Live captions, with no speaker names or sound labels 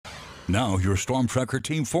Now your Storm Tracker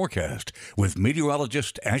team forecast with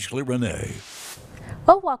meteorologist Ashley Renee.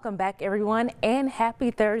 Well, welcome back everyone, and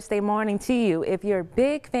happy Thursday morning to you. If you're a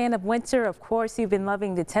big fan of winter, of course you've been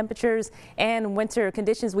loving the temperatures and winter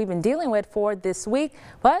conditions we've been dealing with for this week.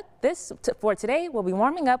 But for today, we'll be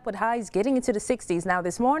warming up with highs getting into the 60s. Now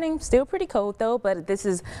this morning, still pretty cold though, but this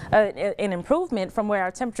is an improvement from where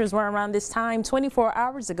our temperatures were around this time 24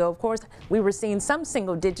 hours ago. Of course, we were seeing some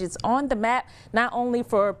single digits on the map, not only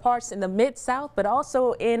for parts in the mid-south, but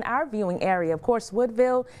also in our viewing area. Of course,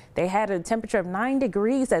 Woodville, they had a temperature of 9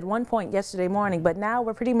 degrees at one point yesterday morning, but now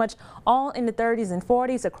we're pretty much all in the 30s and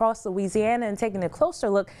 40s across Louisiana. And taking a closer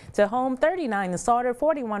look to home, 39 in Slaughter,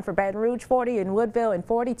 41 for Baton Rouge, 40 in Woodville, and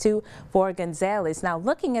 42 for Gonzales. Now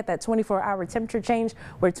looking at that 24-hour temperature change,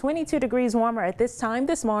 we're 22 degrees warmer at this time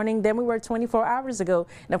this morning than we were 24 hours ago.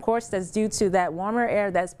 And of course, that's due to that warmer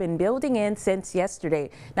air that's been building in since yesterday.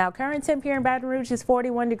 Now current temp here in Baton Rouge is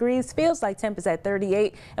 41 degrees, feels like temp is at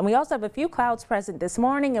 38. And we also have a few clouds present this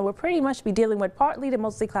morning, and we'll pretty much be dealing with partly to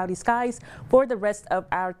mostly cloudy skies for the rest of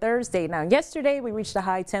our Thursday. Now yesterday we reached a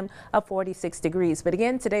high temp of 46 degrees, but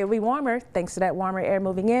again today will be warmer thanks to that warmer air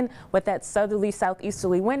moving in with that southerly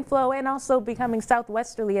southeasterly wind flow and also becoming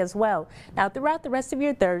southwesterly as well. Now throughout the rest of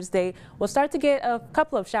your Thursday, we'll start to get a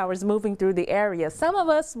couple of showers moving through the area. Some of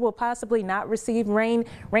us will possibly not receive rain.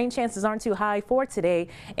 Rain chances aren't too high for today,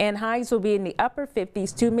 and highs will be in the upper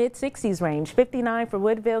 50s to mid 60s range. 59 for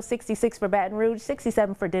Woodville, 66 for Baton Rouge,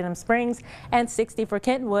 67 for Denham Springs, and 60 for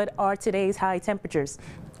Kentwood are today's high temperatures.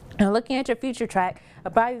 Now looking at your future track,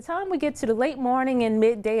 by the time we get to the late morning and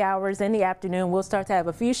midday hours in the afternoon, we'll start to have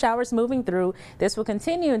a few showers moving through. This will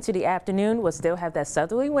continue into the afternoon. We'll still have that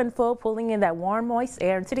southerly wind flow pulling in that warm, moist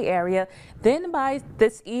air into the area. Then by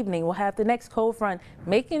this evening, we'll have the next cold front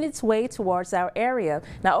making its way towards our area.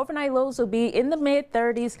 Now overnight lows will be in the mid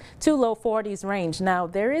 30s to low 40s range. Now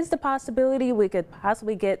there is the possibility we could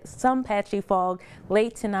possibly get some patchy fog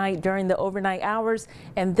late tonight during the overnight hours.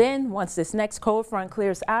 And then once this next cold front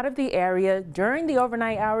clears out of the area during the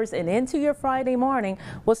overnight hours and into your Friday morning,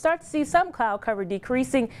 we'll start to see some cloud cover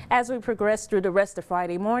decreasing as we progress through the rest of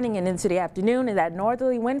Friday morning and into the afternoon, and that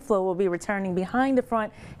northerly wind flow will be returning behind the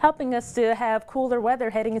front, helping us to have cooler weather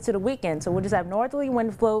heading into the weekend. So we'll just have northerly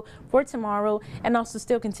wind flow for tomorrow and also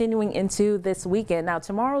still continuing into this weekend. Now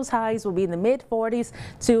tomorrow's highs will be in the mid 40s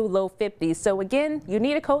to low 50s. So again, you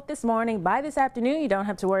need a coat this morning. By this afternoon, you don't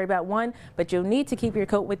have to worry about one, but you'll need to keep your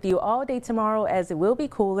coat with you all day tomorrow as it will be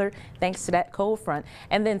cooler thanks to that cold front.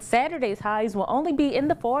 And then Saturday's highs will only be in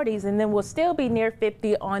the 40s, and then we'll still be near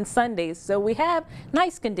 50 on Sundays. So we have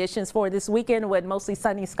nice conditions for this weekend with mostly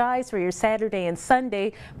sunny skies for your Saturday and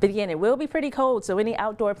Sunday. But again, it will be pretty cold, so any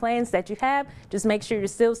outdoor plans that you have, just make sure you're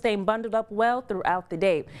still staying bundled up well throughout the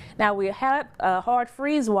day. Now we have a hard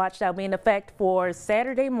freeze watch that will be in effect for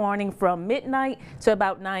Saturday morning from midnight to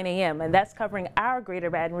about 9 a.m. and that's covering our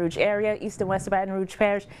greater Baton Rouge area, east and west of Baton Rouge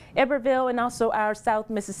Parish, Iberville, and also our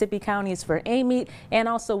South Mississippi counties for Amite and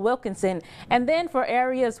also Wilkinson. And then for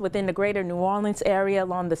areas within the greater New Orleans area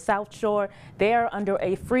along the South Shore, they are under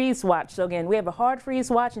a freeze watch. So again, we have a hard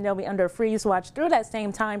freeze watch, and they'll be under a freeze watch through that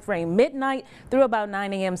same time frame, midnight through about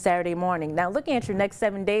 9 a.m. Saturday morning. Now looking at your next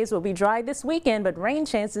 7 days, will be dry this weekend, but rain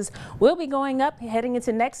chances will be going up heading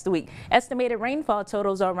into next week. Estimated rainfall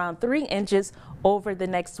totals are around 3 inches over the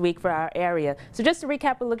next week for our area. So just to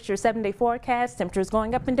recap a look at your 7-day forecast, temperatures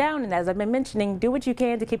going up and down, and as I've been mentioning, do what you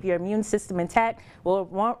can to keep your immune system intact.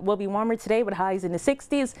 We'll be warmer today with highs in the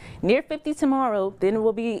 60s, near 50 tomorrow, then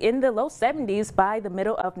we'll be in the low 70s by the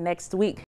middle of next week.